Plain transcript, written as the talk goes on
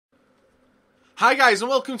Hi guys and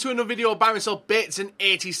welcome to another video by myself,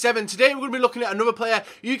 Bates87. Today we're going to be looking at another player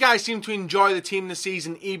you guys seem to enjoy the team this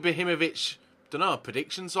season, Ibrahimovic. Don't know,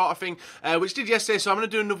 prediction sort of thing, which did yesterday, so I'm going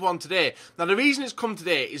to do another one today. Now the reason it's come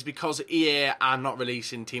today is because EA are not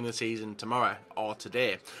releasing Team of the Season tomorrow or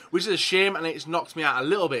today, which is a shame and it's knocked me out a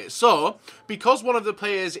little bit. So, because one of the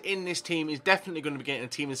players in this team is definitely going to be getting a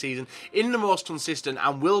Team of the Season in the most consistent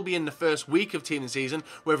and will be in the first week of Team of the Season,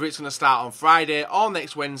 whether it's going to start on Friday or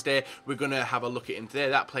next Wednesday, we're going to have a look at him today.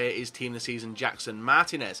 That player is Team of the Season Jackson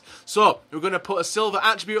Martinez. So, we're going to put a silver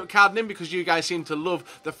attribute card in because you guys seem to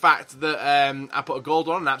love the fact that I put a gold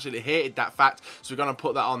on and absolutely hated that fact, so we're going to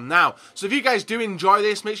put that on now. So if you guys do enjoy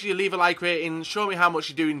this, make sure you leave a like rating, show me how much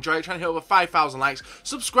you do enjoy it, trying to hit over 5,000 likes,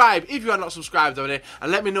 subscribe if you are not subscribed already,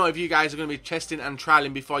 and let me know if you guys are going to be testing and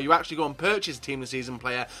trialing before you actually go and purchase a Team of the Season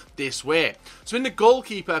player this way. So in the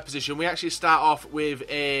goalkeeper position, we actually start off with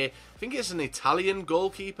I think it's an Italian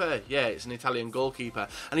goalkeeper. Yeah, it's an Italian goalkeeper.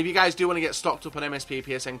 And if you guys do want to get stocked up on MSP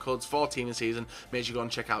PSN codes for Team of the Season, make sure you go and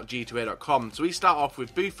check out g2a.com. So we start off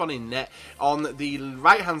with Buffon in net. On the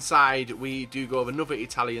right-hand side, we do go with another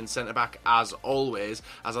Italian centre-back, as always,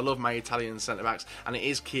 as I love my Italian centre-backs, and it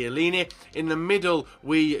is Chiellini. In the middle,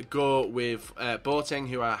 we go with Boateng,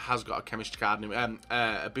 who has got a chemistry card,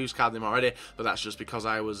 a boost card in him already, but that's just because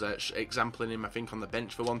I was exempling him, I think, on the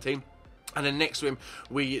bench for one team. And then next to him,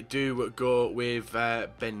 we do go with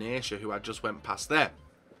Benatia, who I just went past there.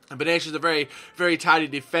 And Benatia is a very, very tidy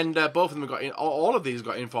defender. Both of them have got all of these have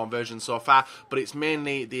got inform versions so far, but it's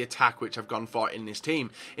mainly the attack which I've gone for in this team.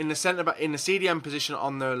 In the CDM position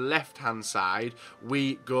on the left-hand side,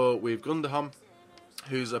 we go with Gundogan,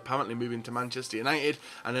 who's apparently moving to Manchester United.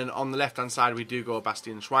 And then on the left-hand side, we do go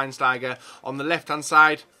Bastian Schweinsteiger. On the left-hand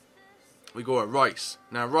side, we go at Royce.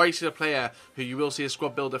 Now, Royce is a player who you will see a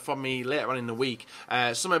squad builder from me later on in the week.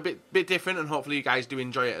 Something a bit different, and hopefully you guys do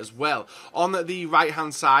enjoy it as well. On the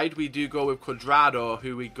right-hand side, we do go with Cuadrado,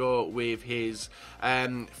 who we go with his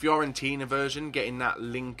Fiorentina version, getting that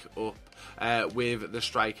link up with the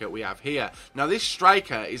striker we have here. Now, this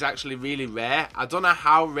striker is actually really rare. I don't know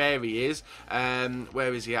how rare he is.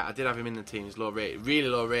 Where is he at? I did have him in the team. He's low rated, really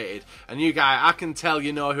low rated. And you guys, I can tell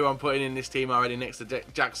you know who I'm putting in this team already next to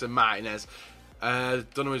Jackson Martinez.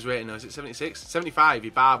 Don't know his rating now. Is it 76? 75,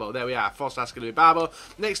 Ibarbo. There we are. 4-star skill Ibarbo.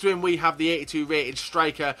 Next to him, we have the 82 rated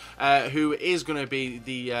striker, who is going to be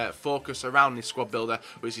the focus around this squad builder,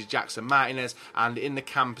 which is Jackson Martinez. And in the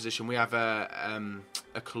cam position, we have a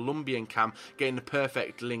Colombian cam, getting the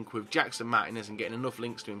perfect link with Jackson Martinez and getting enough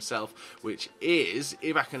links to himself, which is,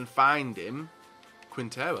 if I can find him,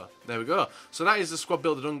 Quintero. There we go. So that is the squad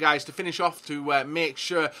builder done, guys. To finish off, to make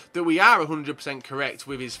sure that we are 100% correct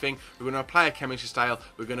with his thing, we're going to apply a chemistry style,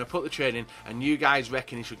 we're going to put the trade in, and you guys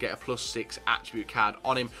reckon he should get a +6 attribute card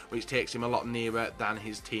on him, which takes him a lot nearer than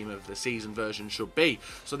his Team of the Season version should be.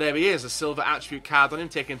 So there he is, a silver attribute card on him,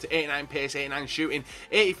 taking him to 89 pace, 89 shooting,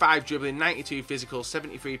 85 dribbling, 92 physical,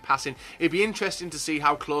 73 passing. It'd be interesting to see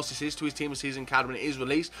how close this is to his Team of the Season card when it is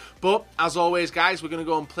released. But, as always, guys, we're going to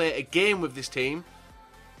go and play a game with this team.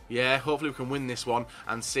 Yeah, hopefully we can win this one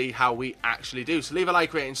and see how we actually do. So leave a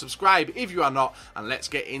like, rating, subscribe if you are not, and let's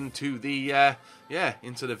get into the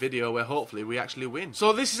into the video where hopefully we actually win.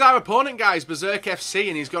 So this is our opponent, guys, Berserk FC,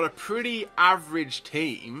 and he's got a pretty average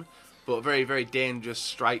team, but a very, very dangerous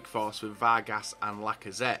strike force with Vargas and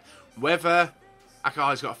Lacazette. Whether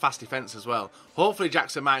he's got a fast defence as well. Hopefully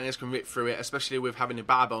Jackson Martinez can rip through it, especially with having a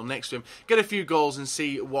barbell next to him. Get a few goals and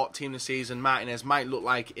see what Team of the Season Martinez might look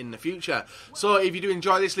like in the future. So if you do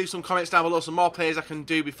enjoy this, leave some comments down below. Some more players I can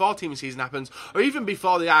do before Team of the Season happens, or even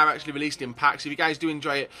before they are actually released in packs. If you guys do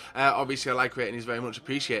enjoy it, obviously a like rating is very much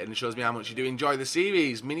appreciated, and it shows me how much you do enjoy the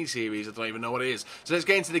series, mini-series. I don't even know what it is. So let's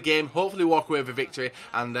get into the game, hopefully walk away with a victory,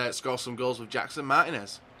 and score some goals with Jackson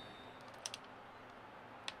Martinez.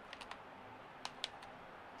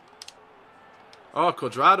 Oh,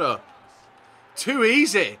 Cuadrado. Too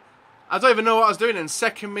easy. I don't even know what I was doing. And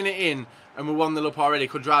second minute in, and we're 1-0 up already.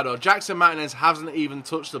 Cuadrado. Jackson Martinez hasn't even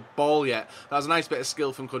touched the ball yet. That was a nice bit of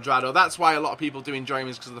skill from Cuadrado. That's why a lot of people do enjoy him,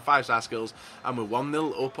 is because of the 5-star skills. And we're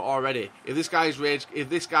 1-0 up already. If this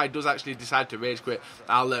guy does actually decide to rage quit,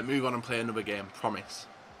 I'll move on and play another game. Promise.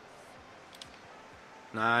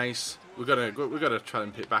 Nice. We've got to try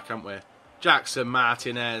and pick back, haven't we? Jackson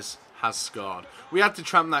Martinez has scored. We had to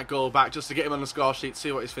tramp that goal back just to get him on the score sheet,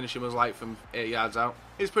 see what his finishing was like from 8 yards out.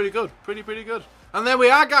 It's pretty good. Pretty good. And there we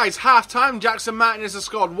are, guys. Half time. Jackson Martinez has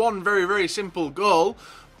scored one very, very simple goal.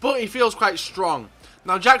 but he feels quite strong.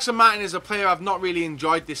 Now, Jackson Martinez is a player I've not really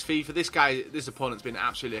enjoyed this FIFA. This opponent's been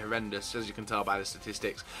absolutely horrendous, as you can tell by the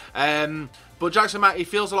statistics. But Jackson Martinez, he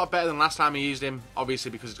feels a lot better than last time he used him, obviously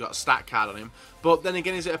because he's got a stat card on him. But then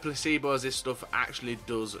again, is it a placebo as this stuff actually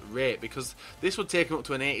does rate? Because this would take him up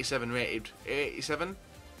to an 88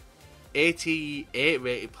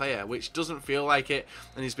 rated player, which doesn't feel like it,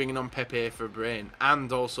 and he's bringing on Pepe for Brain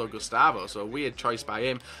and also Gustavo, so a weird choice by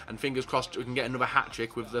him, and fingers crossed we can get another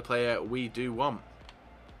hat-trick with the player we do want.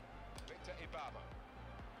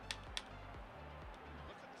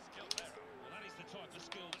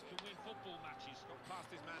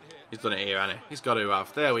 He's done it here, hasn't he? He's got to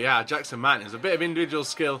have. There we are, Jackson Martinez. A bit of individual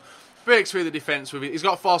skill, breaks through the defence with it. He's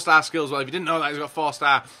got 4-star skills. Well, if you didn't know that, he's got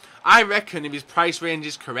 4-star. I reckon if his price range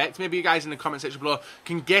is correct, maybe you guys in the comment section below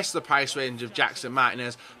can guess the price range of Jackson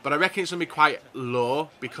Martinez, but I reckon it's going to be quite low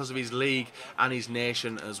because of his league and his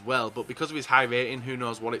nation as well. But because of his high rating, who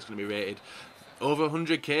knows what it's going to be rated. Over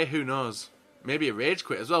 100k, who knows? Maybe a rage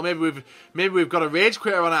quit as well. Maybe we've got a rage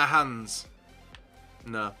quitter on our hands.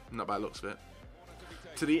 No, not by the looks of it.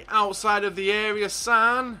 To the outside of the area,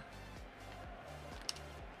 San.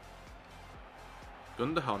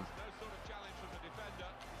 Gundogan.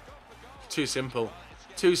 Too simple.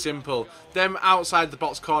 Too simple. Them outside the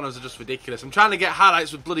box corners are just ridiculous. I'm trying to get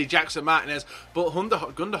highlights with bloody Jackson Martinez, but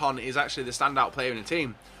Gundogan is actually the standout player in the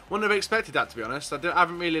team. Wouldn't have expected that, to be honest. I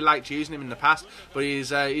haven't really liked using him in the past, but his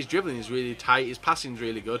dribbling is really tight, his passing's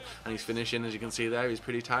really good, and his finishing, as you can see there, is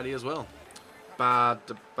pretty tidy as well. Bad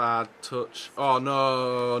touch. Oh,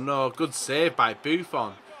 no. Good save by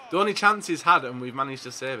Buffon. The only chance he's had, and we've managed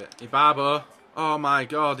to save it. Ibarbo. Oh, my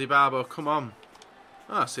God, Ibarbo, come on.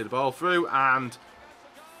 Oh, see the ball through, and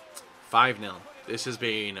 5-0. This has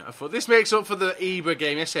been this makes up for the Ibra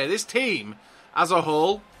game yesterday. This team, as a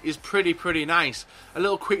whole, is pretty nice. A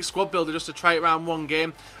little quick squad builder just to try it around one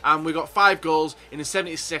game, and we got 5 goals in the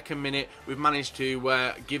 72nd minute. We've managed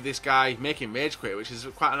to give this guy, make him rage quit, which is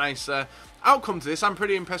quite a nice outcome to this. I'm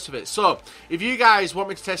pretty impressed with it. So, if you guys want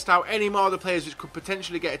me to test out any more of the players which could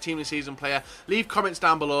potentially get a team of the season player, leave comments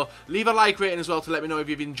down below. Leave a like rating as well to let me know if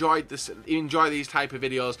you've enjoyed these type of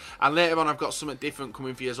videos. And later on, I've got something different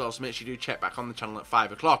coming for you as well, so make sure you do check back on the channel at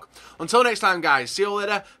 5 o'clock. Until next time, guys, see you all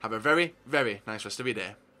later. Have a very nice rest of your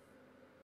day.